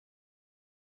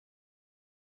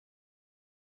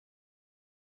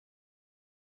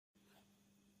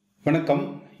வணக்கம்.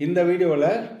 இந்த வீடியோவில்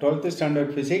 12th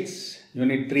standard physics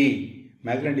unit 3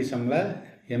 மேக்னட்டிசமில்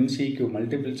MCQ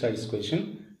multiple choice question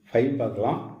 5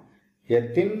 பார்க்கலாம். A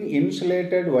thin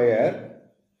insulated wire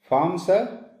forms a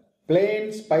plane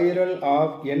spiral of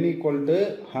n equal to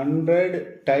 100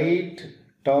 tight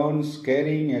turns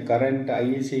carrying a current I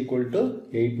is equal to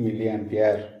 8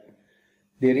 milliampere.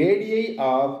 The radii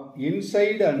of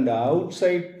inside and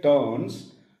outside turns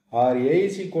are A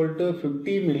is equal to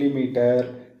 50 millimeter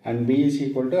and B is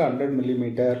equal to 100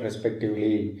 millimeter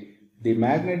respectively. The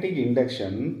magnetic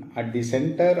induction at the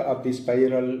center of the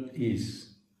spiral is.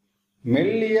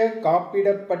 மெல்லிய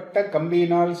காப்பிடப்பட்ட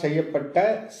கம்பியினால் செய்யப்பட்ட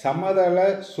சமதள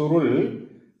சுருள்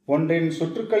ஒன்றின்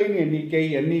சுற்றுக்களின் எண்ணிக்கை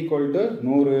n equal to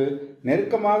 100.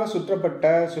 நெருக்கமாக சுற்றப்பட்ட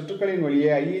சுற்றுக்களின் வழியே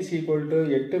I is equal to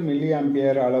 8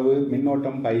 milliampere அளவு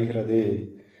மின்னோட்டம் பாய்கிறது.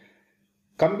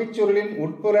 கம்பிச்சுருளின்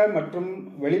உட்புற மற்றும்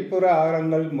வெளிப்புற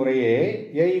ஆரங்கள் முறையே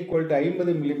A equal to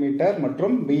 50 மில்லிமீட்டர்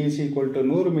மற்றும் B is equal to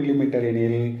 100 millimetre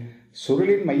எனில்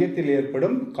சுருளின் மையத்தில்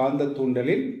ஏற்படும் காந்த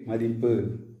தூண்டலின் மதிப்பு.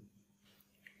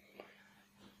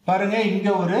 பாருங்க, இங்க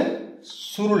ஒரு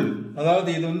சுருள், அதாவது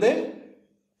இது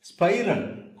ஸ்பைரல்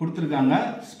கொடுத்துருக்காங்க.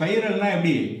 ஸ்பைரல்னா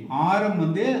எப்படி, ஆரம்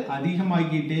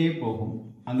அதிகமாகிட்டே போகும்,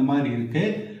 அந்த மாதிரி இருக்கு.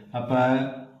 அப்ப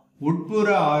உட்புற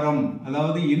ஆரம்,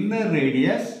 அதாவது inner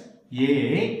radius A,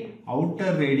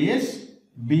 outer radius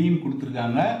B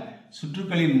கொடுத்துருக்காங்க.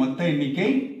 சுற்றுக்களின் மொத்த எண்ணிக்கை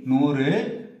 100.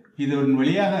 இதன்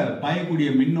வழியாக பாயக்கூடிய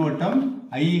மின்னோட்டம்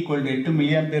I equal to 8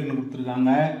 மில்லிஆம்பியர்னு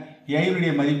கொடுத்துருக்காங்க. A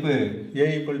உடைய மதிப்பு A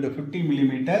equal to 50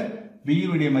 millimetre, B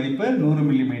உடைய மதிப்பு 100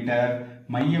 மில்லிமீட்டர்.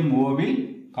 மையம் ஓவில்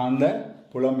காந்த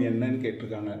புலம் என்னன்னு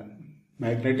கேட்டிருக்காங்க.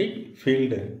 மேக்னெட்டிக்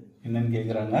ஃபீல்டு என்னன்னு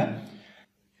கேட்குறாங்க.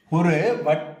 ஒரு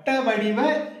வட்ட வடிவ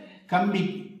கம்பி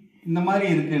இந்த மாதிரி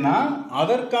இருக்குன்னா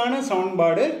அதற்கான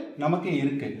சமன்பாடு நமக்கு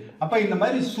இருக்கு. அப்ப இந்த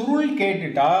மாதிரி சுருள்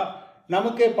கேட்டுட்டா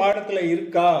நமக்கு பாடத்துல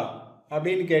இருக்கா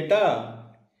அப்படின்னு கேட்டா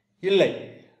இல்லை,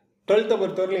 12th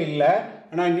பொறுத்தவரையில் இல்லை.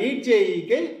 ஆனால் நீட்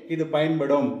ஜேஇக்கு இது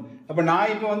பயன்படும். அப்போ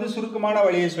நான் இப்போ சுருக்கமான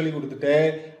வழியை சொல்லி கொடுத்துட்டு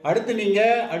அடுத்து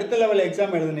நீங்கள் அடுத்த லெவல்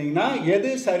எக்ஸாம் எழுதுனீங்கன்னா எது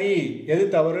சரி எது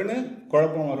தவறுன்னு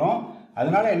குழப்பம் வரும்.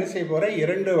 அதனால என்ன செய்ய போகிறேன்,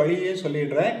 2 வழியே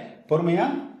சொல்லிடுறேன்,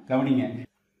 பொறுமையாக கவனிங்க.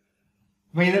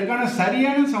 இப்போ இதற்கான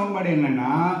சரியான சமன்பாடு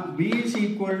என்னன்னா B is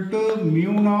equal to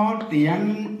mu naught Ni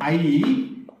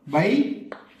by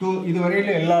 2. இது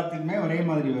வரையில் எல்லாத்துக்குமே ஒரே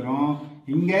மாதிரி வரும்.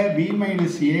 இங்கே B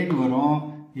minus Aன்னு வரும்,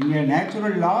 இங்கே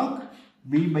natural log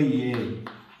B by A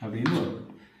அப்படின்னு வரும்.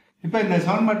 இப்போ இந்த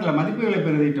சமன்பாட்டில் மதிப்புகளை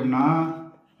பெருதிட்டோம்னா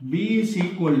B is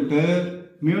equal to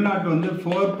mu naught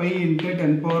 4 pi into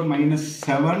 10 power minus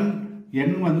 7,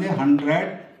 N 100,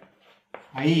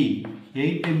 I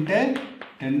 8 into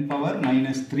 10 power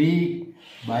minus 3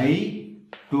 by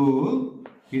 2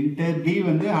 into B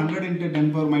 100 into 10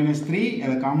 power minus 3,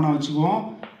 அதை காமனாக வச்சுக்குவோம்,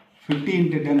 50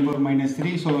 into 10 power minus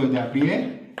 3. ஸோ இதை அப்படியே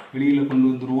வெளியில் கொண்டு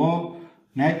வந்துடுவோம்.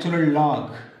 Natural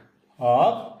log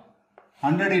of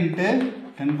 100 into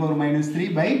 10 power minus 3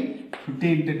 by 50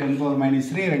 into 10 power minus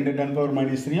 3, 2 10 power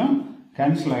minus 3யும்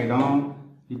cancel ஆகிடும்.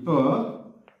 இப்போ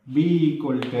B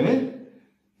equal to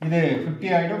இது 50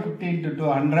 ஆகிடும், 50 into 2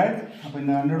 100. அப்போ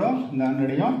இந்த 100ம் இந்த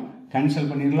 100ஐயும் கேன்சல்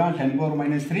பண்ணிடலாம். 10 power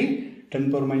minus 3, 10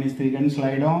 power minus 3 cancel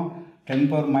ஆகிடும். 10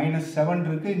 power minus 7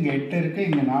 இருக்குது, இங்கே 8 இருக்குது,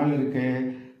 இங்கே 4 இருக்குது,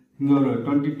 இங்கே ஒரு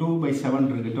 22 by 7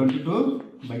 இருக்குது. 22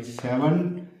 by 7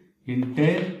 into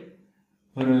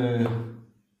ஒரு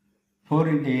 4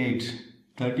 into 8,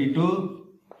 32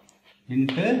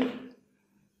 into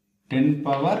 10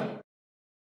 power,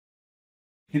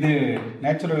 இது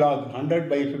natural log 100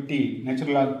 by 50,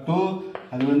 natural log 2,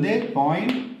 அது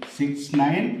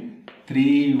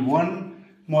 0.6931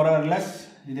 more or less.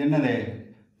 இது என்னது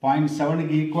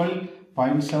 0.7க்கு ஈக்குவல்.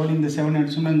 0.7 இந்த 7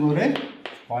 அடிச்சோம்னா இங்கே ஒரு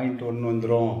 0.1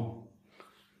 வந்துடும்.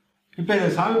 இப்போ இதை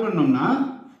சால்வ் பண்ணோம்னா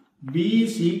B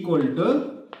is equal to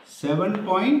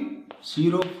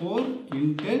 7.04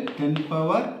 into 10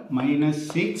 power minus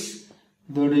 6,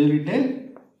 இதோட unit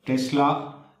Tesla.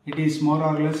 It is more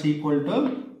or less equal to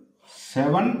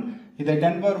 7. இது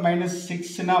 10 power minus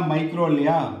 6னா மைக்ரோ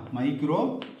இல்லையா, micro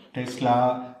Tesla.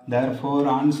 therefore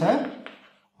answer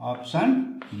option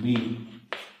B.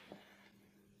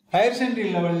 Higher secondary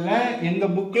லெவலில்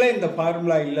எங்கள் புக்கில் இந்த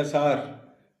ஃபார்முலா இல்லை சார்,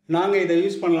 நாங்கள் இதை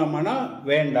யூஸ் பண்ணலாமான்னா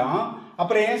வேண்டாம்.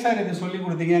 அப்புறம் ஏன் சார் இதை சொல்லி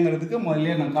கொடுத்தீங்கிறதுக்கு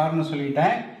முதல்ல நான் காரணம்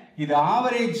சொல்லிட்டேன். இது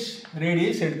ஆவரேஜ்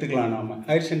ரேடியஸ் எடுத்துக்கலாம். நாம்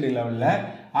ஹையர் செகண்டரி லெவலில்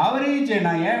ஆவரேஜ்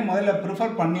நான் ஏன் முதல்ல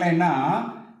ப்ரிஃபர் பண்ணலைன்னா,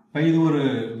 இப்போ இது ஒரு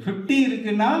 50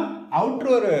 இருக்குன்னா அவுட்ரு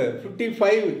ஒரு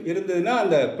 55 இருந்ததுன்னா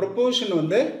அந்த ப்ரொப்போர்ஷன்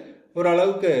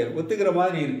ஓரளவுக்கு ஒத்துக்கிற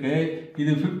மாதிரி இருக்குது.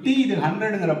 இது 50 இது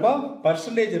 100ங்கிறப்போ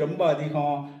பர்சன்டேஜ் ரொம்ப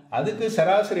அதிகம். அதுக்கு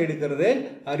சராசரி எடுக்கிறது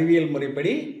அறிவியல்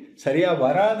முறைப்படி சரியாக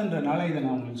வராதுன்றனால இதை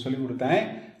நான் உங்களுக்கு சொல்லிக் கொடுத்தேன்.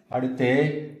 அடுத்து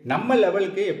நம்ம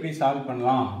லெவலுக்கு எப்படி சால்வ்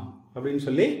பண்ணலாம் அப்படின்னு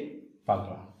சொல்லி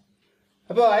பார்க்கலாம்.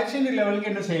 அப்போ ஆக்சிலரி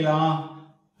லெவலுக்கு என்ன செய்யலாம்?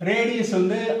 ரேடியஸ்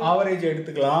வந்து ஆவரேஜ்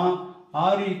எடுத்துக்கலாம்.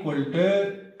 R equal to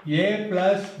A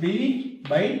 + B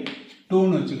 /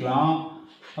 2ன்னு வச்சுக்கலாம்.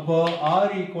 அப்போ R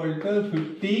ஈக்குவல் டு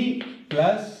 50 +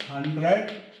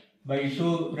 100/2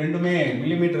 ரெண்டுமே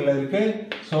மில்லிமீட்டரில் இருக்கு.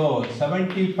 So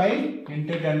 75 ×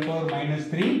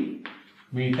 10⁻³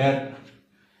 metre.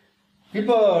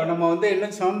 இப்போ நம்ம வந்து என்ன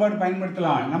சமன்பாடு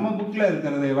பயன்படுத்தலாம்? நம்ம புக்கில்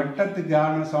இருக்கிறது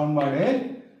வட்டத்துக்கான சமன்பாடு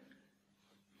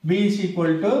B is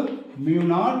equal to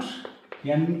μ0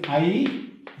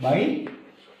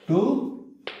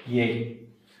 Ni/2a.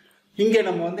 இங்கே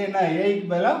நம்ம வந்து என்ன ஏக்கு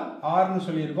பதிலாக ஆர்னு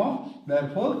சொல்லியிருக்கோம்.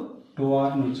 therefore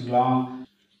 2rன்னு வச்சுக்கலாம்.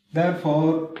 therefore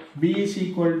B is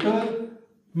equal to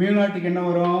μ0க்கு என்ன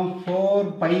வரும்?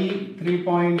 4π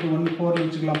 3.14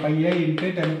 வச்சுக்கலாம். πi ×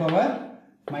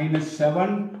 10⁻⁻7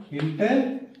 ×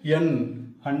 n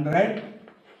 100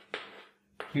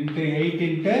 × 8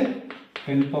 ×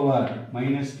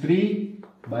 10⁻³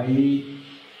 /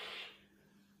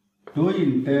 2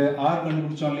 × r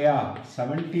கண்டுபிடிச்சோம் இல்லையா?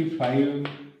 75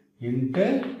 ×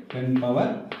 10⁻³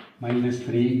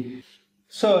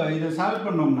 ஸோ இதை சால்வ்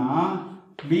பண்ணோம்னா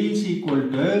B is equal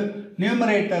to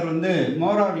numerator வந்து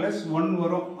மோர் ஆர் லெஸ் 1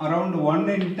 வரும். அரௌண்ட் 1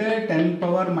 ×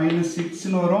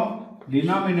 10⁻⁻6ன்னு வரும்.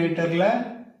 டினாமினேட்டரில்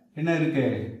என்ன இருக்கு?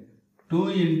 2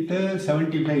 ×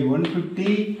 75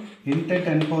 150 ×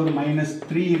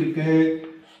 10⁻³ இருக்கு.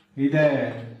 இதை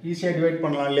ஈஸியாக டிவைட்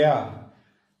பண்ணலாம் இல்லையா?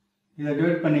 இதை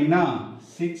டிவைட் பண்ணிங்கன்னா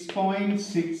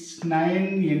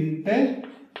 6.69 ×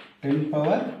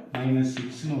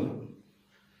 10⁻⁻6ன்னு வரும்.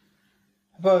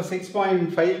 அப்போ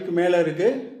 6.5க்கு மேலே இருக்கு.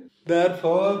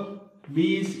 therefore B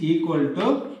is equal to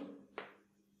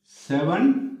 7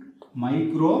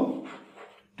 micro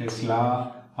Tesla.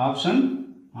 Option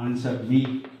answer B.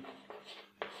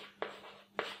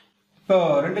 இப்போ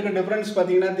ரெண்டுக்கு டிஃப்ரென்ஸ்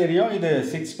பார்த்தீங்கன்னா தெரியும். இது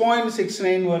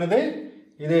 6.69 வருது,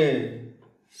 இது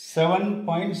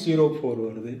 7.04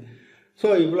 வருது. ஸோ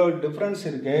இவ்வளோ டிஃப்ரென்ஸ்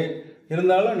இருக்கு.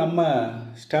 இருந்தாலும் நம்ம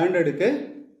ஸ்டாண்டர்டுக்கு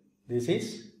திஸ்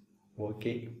இஸ்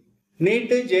ஓகே.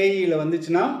 நீட்டு ஜேஇயில்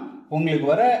வந்துச்சுன்னா உங்களுக்கு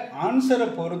வர ஆன்சரை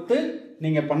பொறுத்து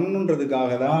நீங்கள்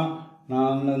பண்ணணுன்றதுக்காக தான்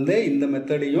நான் வந்து இந்த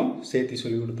மெத்தடையும் சேர்த்து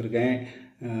சொல்லி கொடுத்துருக்கேன்.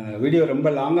 வீடியோ ரொம்ப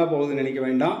லாங்காக போகுதுன்னு நினைக்க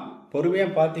வேண்டாம்.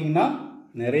 பொறுமையாக பார்த்தீங்கன்னா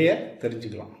நிறைய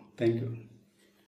தெரிஞ்சுக்கலாம். தேங்க்யூ.